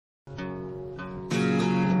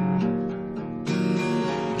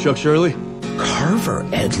Chuck Shurley? Carver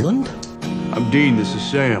Edlund? I'm Dean, this is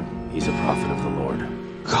Sam. He's a prophet of the Lord.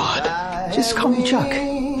 God, just call me Chuck.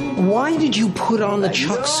 Why did you put on the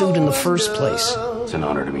Chuck suit in the first place? It's an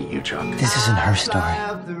honor to meet you, Chuck. This isn't her story.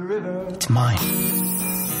 It's mine.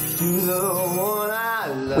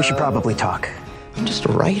 We should probably talk. I'm just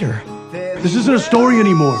a writer. This isn't a story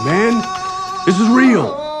anymore, man. This is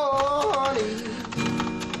real.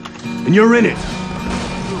 And you're in it.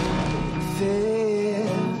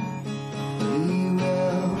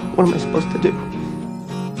 What am I supposed to do?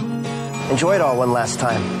 Enjoy it all one last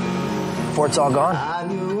time, before it's all gone.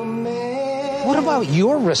 What about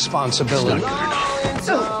your responsibility?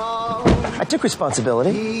 I took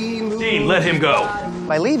responsibility. Dean, let him go.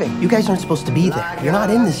 By leaving. You guys aren't supposed to be there. You're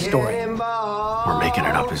not in this story. We're making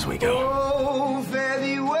it up as we go.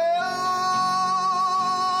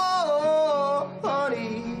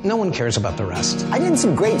 No one cares about the rest. I did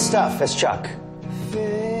some great stuff as Chuck.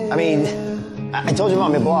 I mean, I told you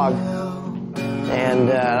about my blog. And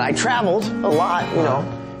I traveled a lot, you know.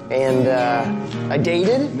 And I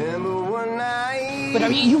dated. But I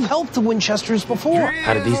mean, you've helped the Winchesters before.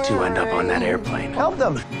 How did these two end up on that airplane? Helped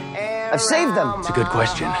them. I've saved them. It's a good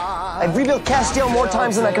question. I've rebuilt Castile more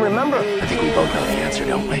times than I can remember. I think we both know the answer,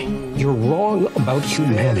 don't we? You're wrong about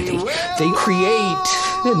humanity. They create,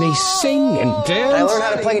 and they sing and dance. I learned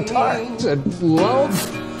how to play guitar. And love,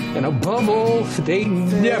 and above all, they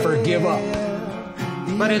never give up.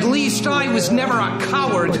 But at least I was never a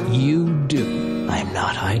coward. But you do. I am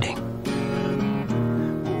not hiding.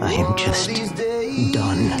 I am just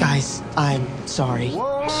done. Guys, I'm sorry.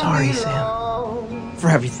 Sorry, Sam. For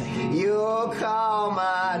everything. You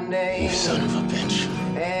son of a bitch.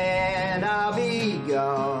 And I'll be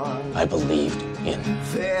gone. I believed in.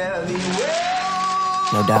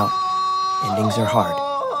 No doubt, endings are hard.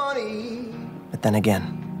 But then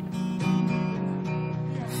again,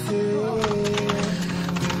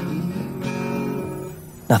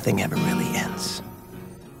 nothing ever really ends.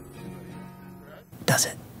 Does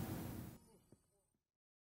it?